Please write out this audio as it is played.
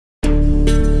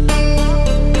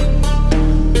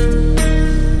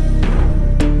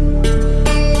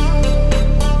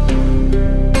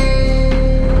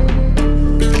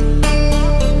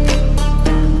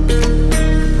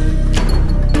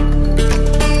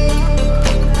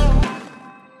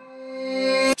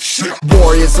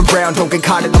the ground, don't get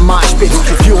caught in the mosh pit.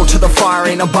 Fuel to the fire,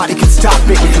 ain't nobody can stop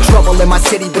it. Trouble in my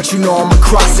city, but you know I'm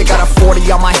across it. Got a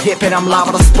 40 on my hip and I'm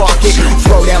liable to spark it.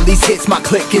 Throw down these hits, my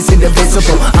click is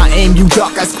indivisible. I aim, you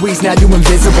duck, I squeeze, now you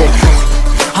invisible.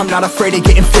 I'm not afraid of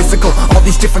getting physical. All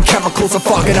these different chemicals are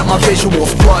fogging up my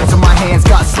visuals. Bloods on my hands,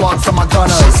 got slugs on my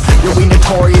gunners. Yo, we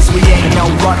notorious, we ain't no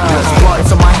runners.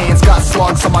 Bloods on my hands, got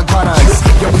slugs on my gunners.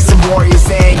 Yo, we some warriors,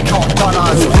 they ain't called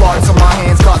gunners. Bloods on my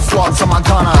hands, got slugs on my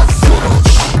gunners.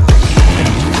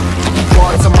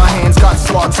 Bloods on my hands, got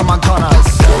slugs on my gunners.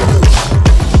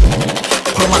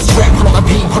 Put on my strap, put on the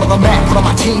beat, put on the map, put on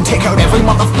my team. Take out every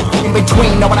motherfucker in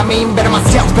between, know what I mean? Better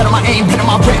myself, better my aim, better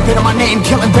my rap, better my name.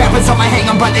 Killing rappers on my hang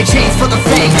on by their chains for the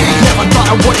fame. Never thought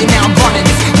I would it, now I'm running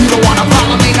this. You don't wanna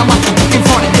follow me, now I'm in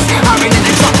front of this. I ran in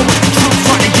the jungle with the truth,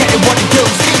 trying to get it what it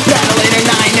does. Battling and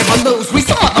I ain't never lose, we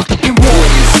some motherfucking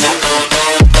warriors.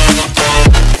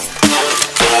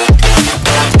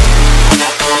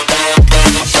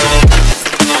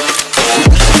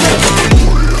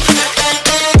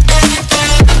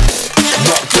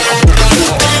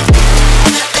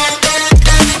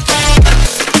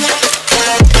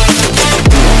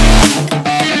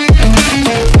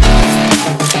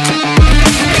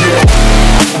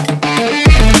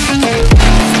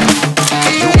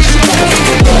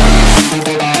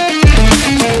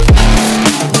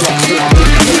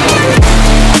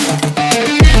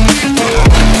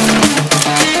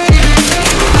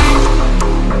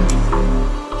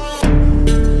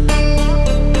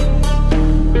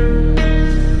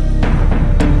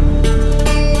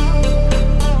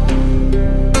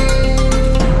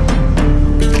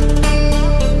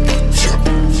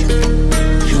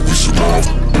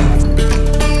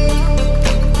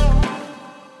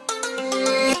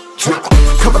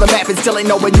 Cover the map and still ain't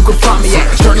know where you can find me at.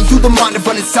 Journey through the mind of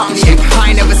an insomniac.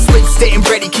 I ain't never sleep, staying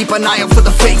ready, keep an eye out for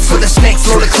the fakes. For the snakes,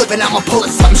 load a clip and I'ma pull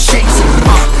it, something shakes.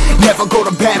 Never go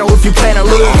to battle if you plan to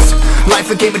lose.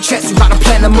 Life a game of chess, you gotta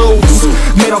plan the moves.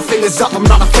 Middle fingers up, I'm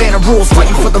not a fan of rules.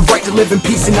 Fighting for the right to live in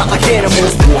peace and not like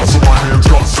animals. Bloods in my hands,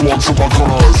 got slugs on my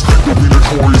gunners. You'll be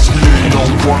notorious, we ain't no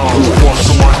runners. Bloods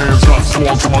in my hands, got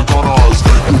slugs on my gunners.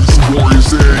 You'll be some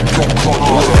warriors, they ain't no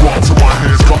gunners. Bloods in my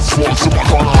hands, got slugs on my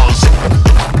gunners.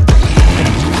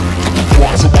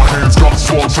 Bloods in my hands, got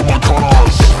slugs on my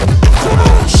gunners.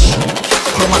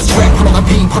 Put on my strap, put on the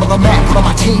beam, put on the map, put on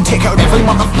my team. Take out every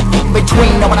motherfucker in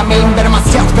between, know what I mean? Better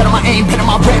myself, better my aim, better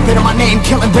my rap, better my name.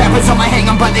 Killing rappers on my hang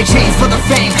on by their chains for the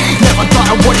fame. Never thought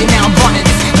I would it, now I'm running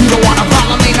this. You don't wanna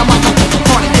follow me, no motherfucker.